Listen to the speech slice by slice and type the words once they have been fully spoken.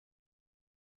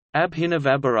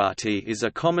Abhinavabharati is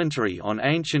a commentary on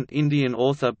ancient Indian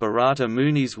author Bharata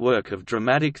Muni's work of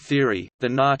dramatic theory, the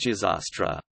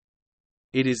Natyasastra.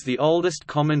 It is the oldest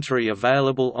commentary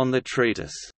available on the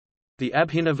treatise. The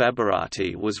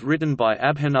Abhinavabharati was written by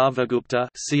Abhinavagupta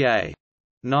ca.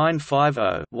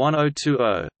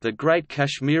 950–1020, the great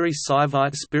Kashmiri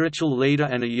Saivite spiritual leader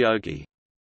and a yogi.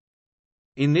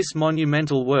 In this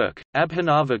monumental work,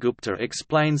 Abhinavagupta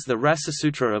explains the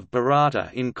Rasasutra of Bharata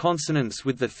in consonance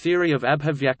with the theory of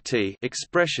abhavyakti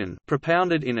expression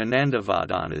propounded in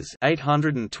Anandavardhana's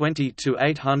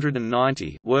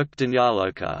 820–890 work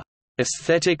Danyaloka,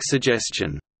 aesthetic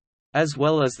suggestion, as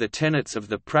well as the tenets of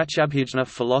the Prachabhijna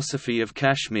philosophy of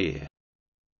Kashmir.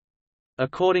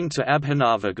 According to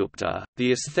Abhinavagupta,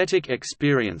 the aesthetic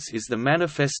experience is the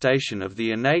manifestation of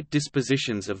the innate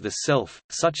dispositions of the self,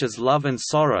 such as love and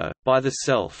sorrow, by the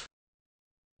self.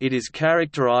 It is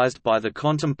characterized by the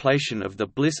contemplation of the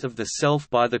bliss of the self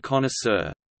by the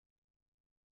connoisseur.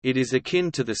 It is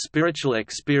akin to the spiritual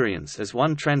experience as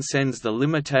one transcends the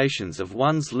limitations of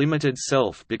one's limited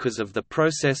self because of the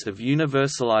process of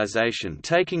universalization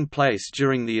taking place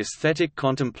during the aesthetic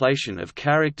contemplation of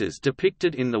characters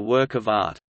depicted in the work of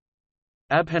art.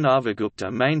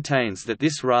 Abhinavagupta maintains that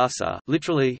this rasa,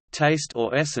 literally, taste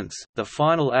or essence, the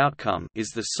final outcome, is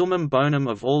the summum bonum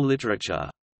of all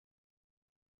literature.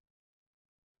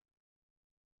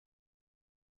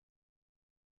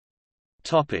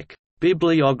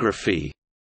 Bibliography.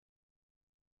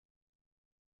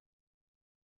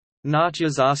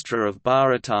 Natyasastra of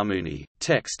Bharatamuni,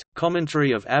 text,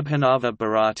 commentary of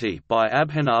Abhinavabharati by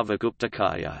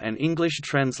Abhinavaguptakaya and English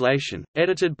translation,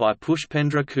 edited by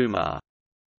Pushpendra Kumar.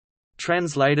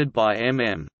 Translated by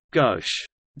M. Ghosh.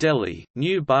 Delhi,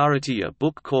 New Bharatiya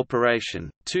Book Corporation,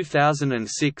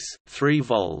 2006, 3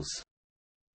 vols.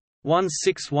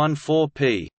 1614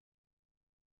 p.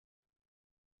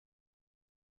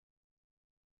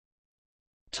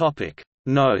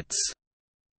 Notes